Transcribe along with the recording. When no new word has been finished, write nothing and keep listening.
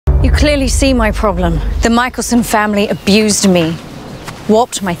You clearly see my problem. The Michelson family abused me,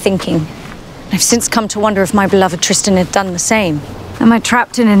 warped my thinking. I've since come to wonder if my beloved Tristan had done the same. Am I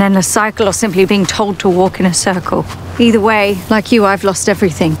trapped in an endless cycle or simply being told to walk in a circle? Either way, like you, I've lost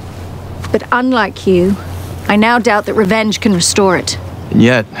everything. But unlike you, I now doubt that revenge can restore it. And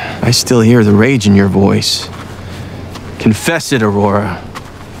yet, I still hear the rage in your voice. Confess it, Aurora.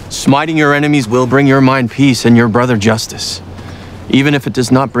 Smiting your enemies will bring your mind peace and your brother justice, even if it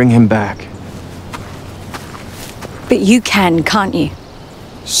does not bring him back. But you can, can't you?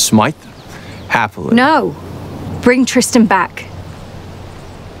 Smite them? Happily. No. Bring Tristan back.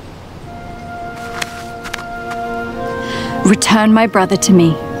 Return my brother to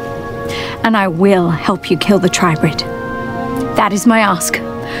me, and I will help you kill the Tribrid. That is my ask.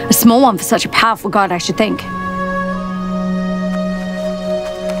 A small one for such a powerful god, I should think.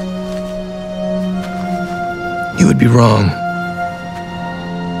 You would be wrong.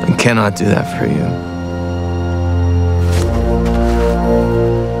 I cannot do that for you.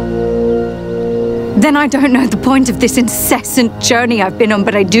 Then I don't know the point of this incessant journey I've been on,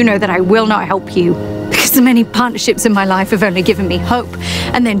 but I do know that I will not help you. Because the many partnerships in my life have only given me hope,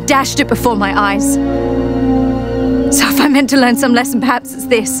 and then dashed it before my eyes. So if I'm meant to learn some lesson, perhaps it's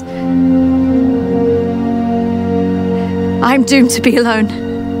this. I'm doomed to be alone.